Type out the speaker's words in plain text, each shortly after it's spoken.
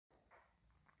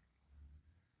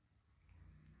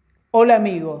Hola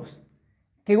amigos,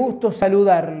 qué gusto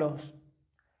saludarlos.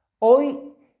 Hoy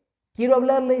quiero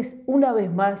hablarles una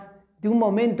vez más de un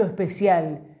momento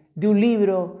especial, de un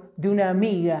libro, de una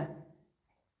amiga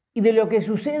y de lo que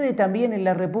sucede también en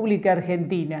la República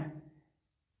Argentina.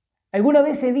 Alguna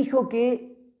vez se dijo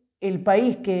que el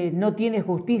país que no tiene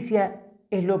justicia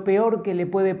es lo peor que le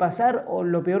puede pasar o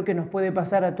lo peor que nos puede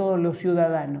pasar a todos los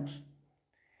ciudadanos.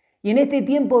 Y en este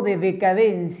tiempo de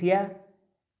decadencia,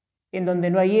 en donde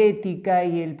no hay ética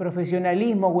y el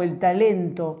profesionalismo o el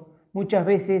talento muchas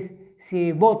veces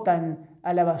se botan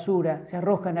a la basura, se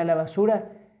arrojan a la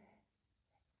basura,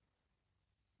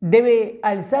 debe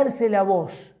alzarse la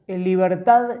voz en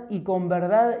libertad y con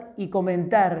verdad y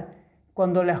comentar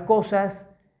cuando las cosas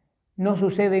no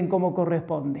suceden como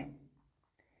corresponde.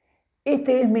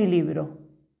 Este es mi libro,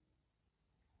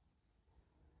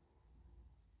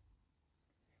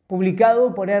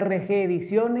 publicado por RG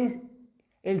Ediciones.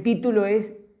 El título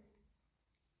es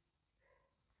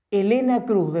Elena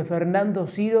Cruz, de Fernando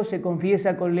Siro, se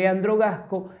confiesa con Leandro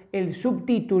Gasco. El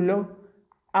subtítulo,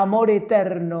 Amor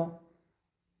Eterno,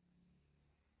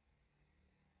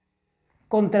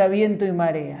 contra viento y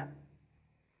marea.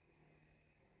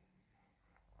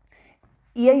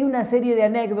 Y hay una serie de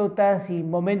anécdotas y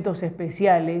momentos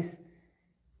especiales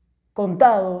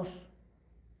contados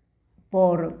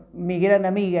por mi gran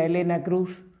amiga Elena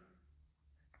Cruz,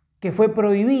 que fue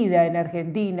prohibida en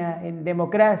Argentina en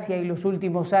democracia y los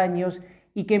últimos años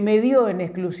y que me dio en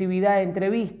exclusividad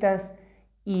entrevistas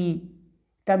y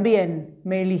también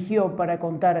me eligió para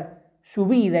contar su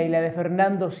vida y la de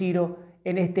Fernando Siro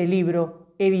en este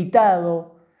libro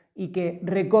editado y que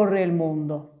recorre el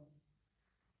mundo.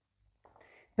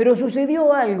 Pero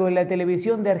sucedió algo en la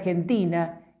televisión de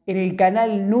Argentina, en el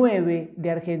Canal 9 de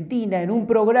Argentina, en un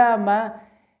programa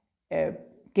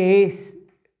que es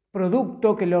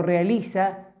producto que lo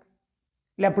realiza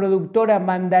la productora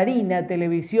Mandarina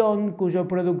Televisión, cuyo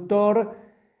productor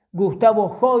Gustavo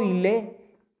Joile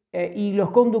y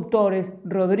los conductores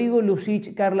Rodrigo,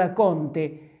 Carla,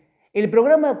 Conte. El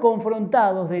programa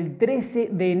Confrontados del 13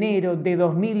 de enero de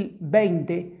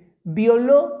 2020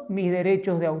 violó mis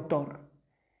derechos de autor.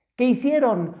 ¿Qué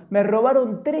hicieron? Me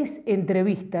robaron 3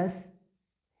 entrevistas,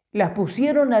 las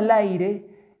pusieron al aire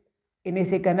en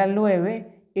ese Canal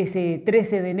 9, ese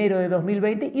 13 de enero de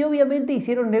 2020, y obviamente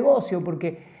hicieron negocio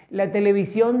porque la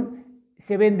televisión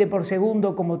se vende por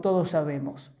segundo, como todos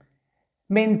sabemos.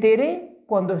 Me enteré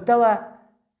cuando estaba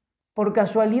por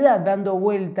casualidad dando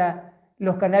vuelta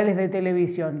los canales de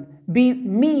televisión. Vi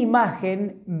mi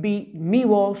imagen, vi mi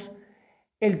voz,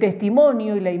 el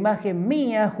testimonio y la imagen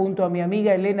mía junto a mi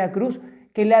amiga Elena Cruz,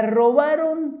 que la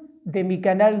robaron de mi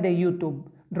canal de YouTube.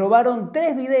 Robaron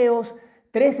 3 videos,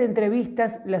 3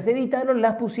 entrevistas, las editaron,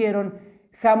 las pusieron,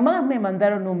 jamás me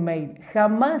mandaron un mail,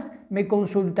 jamás me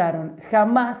consultaron,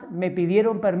 jamás me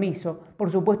pidieron permiso. Por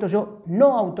supuesto, yo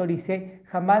no autoricé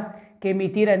jamás que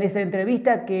emitieran esa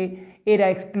entrevista que era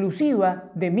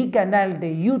exclusiva de mi canal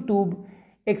de YouTube,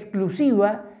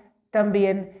 exclusiva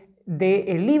también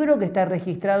del libro que está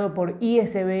registrado por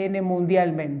ISBN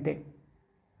mundialmente.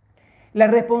 La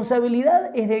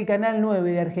responsabilidad es del Canal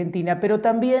 9 de Argentina, pero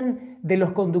también de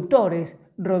los conductores,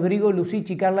 Rodrigo,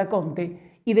 y Carla,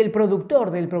 Conte, y del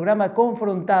productor del programa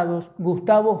Confrontados,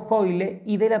 Gustavo Joile,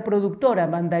 y de la productora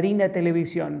Mandarina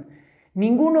Televisión.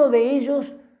 Ninguno de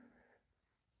ellos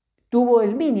tuvo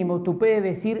el mínimo tupé de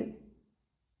decir,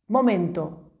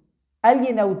 momento,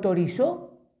 ¿alguien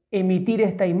autorizó emitir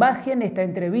esta imagen, esta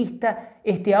entrevista,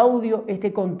 este audio,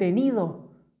 este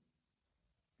contenido?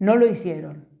 No lo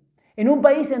hicieron. En un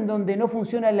país en donde no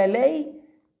funciona la ley,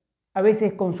 a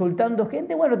veces consultando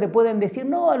gente, bueno, te pueden decir,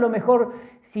 no, a lo mejor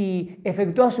si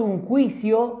efectúas un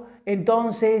juicio,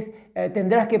 entonces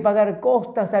tendrás que pagar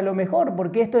costas, a lo mejor,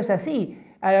 porque esto es así.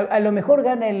 A lo mejor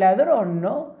gana el ladrón,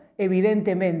 ¿no?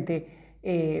 Evidentemente.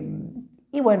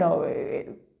 Y bueno,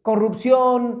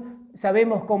 corrupción,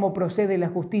 sabemos cómo procede la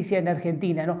justicia en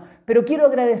Argentina, ¿no? Pero quiero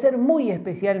agradecer muy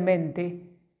especialmente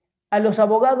a los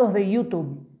abogados de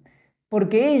YouTube,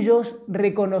 porque ellos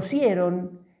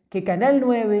reconocieron que Canal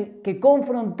 9, que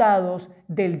Confrontados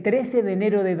del 13 de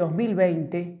enero de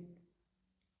 2020,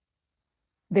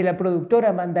 de la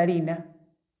productora Mandarina,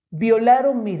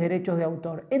 violaron mis derechos de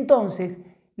autor. Entonces,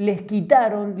 les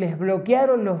quitaron, les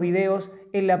bloquearon los videos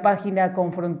en la página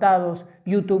Confrontados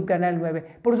YouTube Canal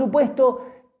 9. Por supuesto,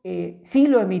 sí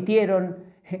lo emitieron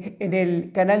en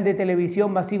el canal de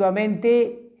televisión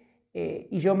masivamente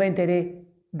y yo me enteré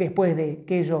después de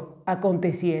que ello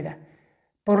aconteciera.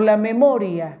 Por la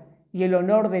memoria y el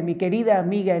honor de mi querida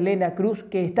amiga Elena Cruz,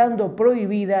 que estando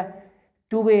prohibida,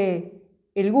 tuve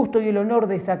el gusto y el honor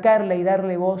de sacarla y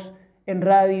darle voz en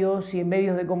radios y en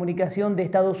medios de comunicación de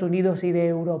Estados Unidos y de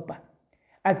Europa.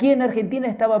 Aquí en Argentina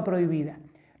estaba prohibida.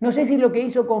 No sé si lo que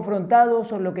hizo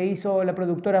Confrontados o lo que hizo la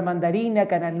productora Mandarina,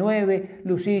 Canal 9,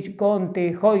 Lucich,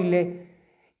 Conte, Joyle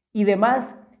y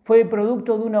demás fue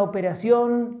producto de una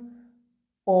operación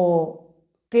o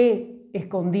qué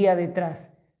escondía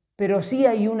detrás. Pero sí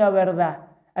hay una verdad,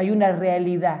 hay una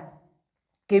realidad,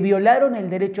 que violaron el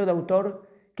derecho de autor,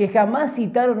 que jamás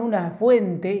citaron una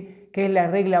fuente, que es la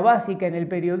regla básica en el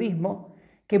periodismo,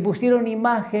 que pusieron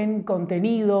imagen,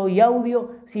 contenido y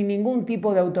audio sin ningún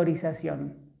tipo de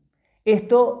autorización.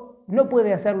 Esto no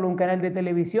puede hacerlo un canal de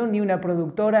televisión ni una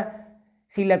productora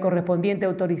sin la correspondiente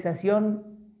autorización.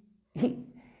 Y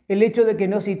el hecho de que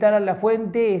no citaran la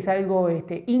fuente es algo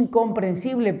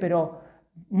incomprensible, pero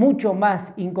mucho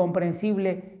más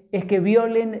incomprensible es que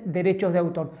violen derechos de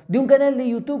autor. De un canal de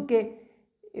YouTube que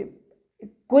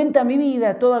cuenta mi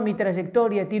vida, toda mi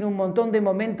trayectoria, tiene un montón de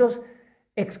momentos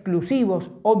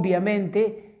exclusivos,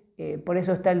 obviamente, por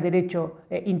eso está el derecho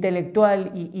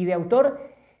intelectual y de autor,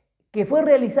 que fue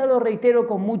realizado, reitero,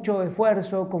 con mucho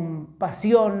esfuerzo, con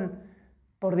pasión,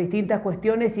 por distintas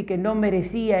cuestiones y que no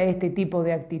merecía este tipo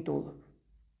de actitud.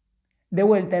 De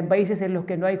vuelta, en países en los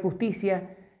que no hay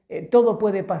justicia, todo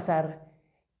puede pasar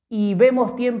y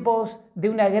vemos tiempos de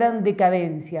una gran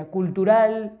decadencia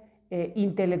cultural,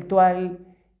 intelectual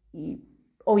y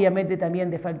obviamente también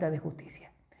de falta de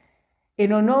justicia.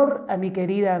 En honor a mi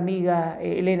querida amiga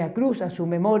Elena Cruz, a su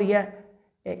memoria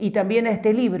y también a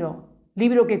este libro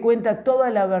que cuenta toda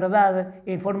la verdad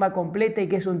en forma completa y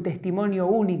que es un testimonio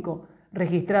único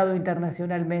registrado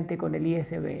internacionalmente con el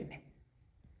ISBN.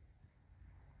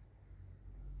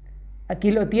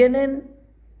 Aquí lo tienen.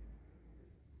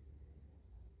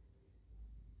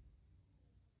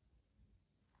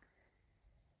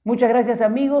 Muchas gracias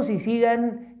amigos y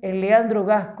sigan en Leandro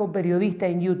Gasco, periodista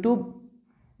en YouTube,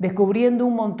 descubriendo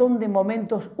un montón de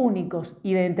momentos únicos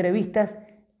y de entrevistas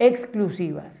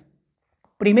exclusivas.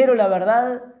 Primero la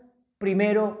verdad,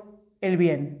 primero el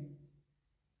bien.